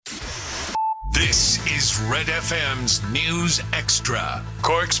This is Red FM's News Extra,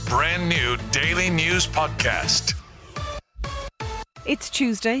 Cork's brand new daily news podcast. It's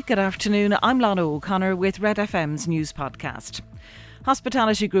Tuesday. Good afternoon. I'm Lana O'Connor with Red FM's News Podcast.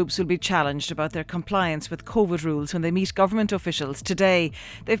 Hospitality groups will be challenged about their compliance with COVID rules when they meet government officials today.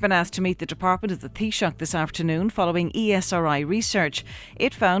 They've been asked to meet the Department of the Taoiseach this afternoon following ESRI research.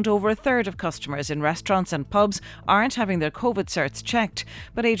 It found over a third of customers in restaurants and pubs aren't having their COVID certs checked.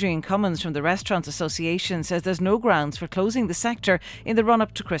 But Adrian Cummins from the Restaurants Association says there's no grounds for closing the sector in the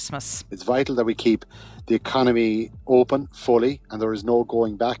run-up to Christmas. It's vital that we keep the economy open fully, and there is no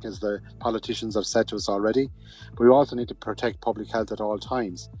going back, as the politicians have said to us already. But we also need to protect public health at all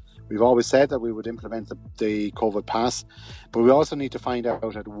times. We've always said that we would implement the COVID pass, but we also need to find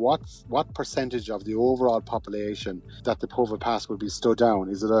out at what percentage of the overall population that the COVID pass will be stood down.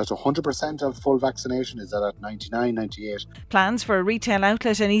 Is it at 100% of full vaccination? Is it at 99, 98? Plans for a retail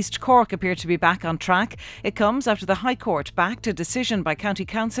outlet in East Cork appear to be back on track. It comes after the High Court backed a decision by county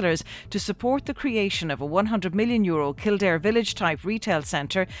councillors to support the creation of a €100 million Kildare Village-type retail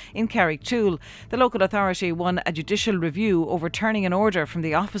centre in Carricktool. The local authority won a judicial review overturning an order from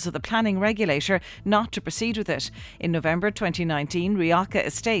the Office of the Planning Regulator not to proceed with it. In November 2019, Riaka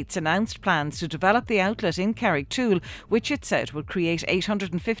Estates announced plans to develop the outlet in Carricktool, which it said would create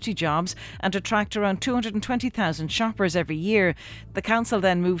 850 jobs and attract around 220,000 shoppers every year. The council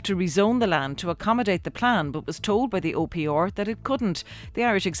then moved to rezone the land to accommodate the plan, but was told by the OPR that it couldn't. The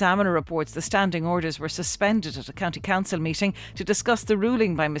Irish Examiner reports the standing orders were suspended at a county council meeting to discuss the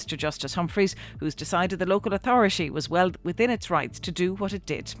ruling by Mr Justice Humphreys, who's decided the local authority was well within its rights to do what it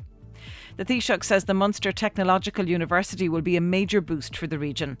did. The Taoiseach says the Munster Technological University will be a major boost for the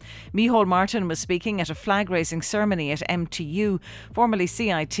region. Micheál Martin was speaking at a flag-raising ceremony at MTU. Formerly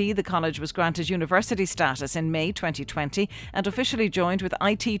CIT, the college was granted university status in May 2020 and officially joined with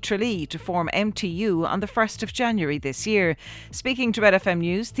IT Tralee to form MTU on the 1st of January this year. Speaking to Red FM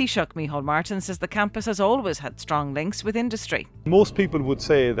News, Taoiseach Micheál Martin says the campus has always had strong links with industry. Most people would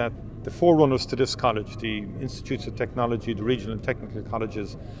say that the forerunners to this college, the Institutes of Technology, the regional and technical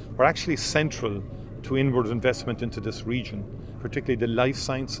colleges, were actually central to inward investment into this region, particularly the life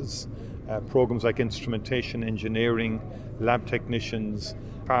sciences, programs like instrumentation, engineering, lab technicians,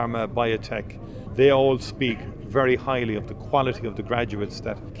 pharma, biotech. They all speak very highly of the quality of the graduates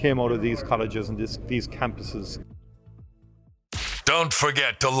that came out of these colleges and these campuses. Don't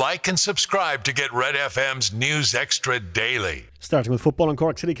forget to like and subscribe to get Red FM's News Extra daily. Starting with football, and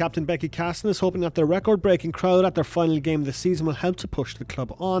Cork City captain Becky Cassin is hoping that the record-breaking crowd at their final game of the season will help to push the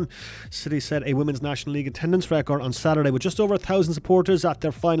club on. City set a Women's National League attendance record on Saturday with just over 1,000 supporters at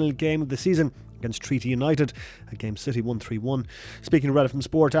their final game of the season against Treaty United. A game City won 3-1. Speaking to Red FM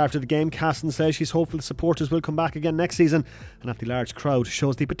Sport after the game, Cassin says she's hopeful the supporters will come back again next season and that the large crowd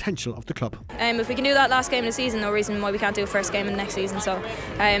shows the potential of the club. If we can do that last game of the season, no reason why we can't do a first game in the next season. So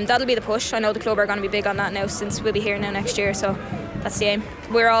that'll be the push. I know the club are going to be big on that now since we'll be here now next year. So that's the aim.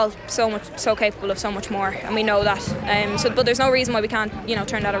 We're all so capable of so much more, and we know that. But there's no reason why we can't,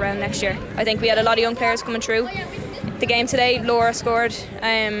 turn that around next year. I think we had a lot of young players coming through. The game today, Laura scored,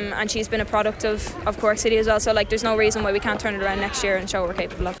 and she's been a product of Cork City as well. So there's no reason why we can't turn it around next year and show what we're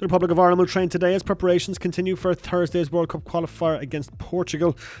capable of. The Republic of Ireland will train today as preparations continue for Thursday's World Cup qualifier against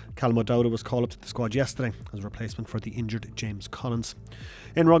Portugal. Callum O'Dowda was called up to the squad yesterday as a replacement for the injured James Collins.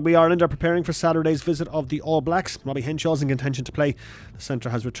 In rugby, Ireland are preparing for Saturday's visit of the All Blacks. Robbie Henshaw's in contention to play. The centre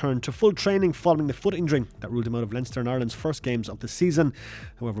has returned to full training following the foot injury that ruled him out of Leinster and Ireland's first games of the season.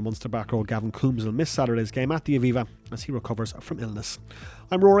 However, Munster back row Gavin Coombs will miss Saturday's game at the Aviva as he recovers from illness.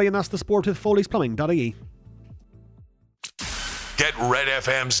 I'm Rory, and that's the sport with Foley's Plumbing.ie. Get Red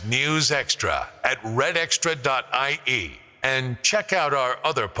FM's News Extra at redextra.ie and check out our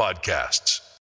other podcasts.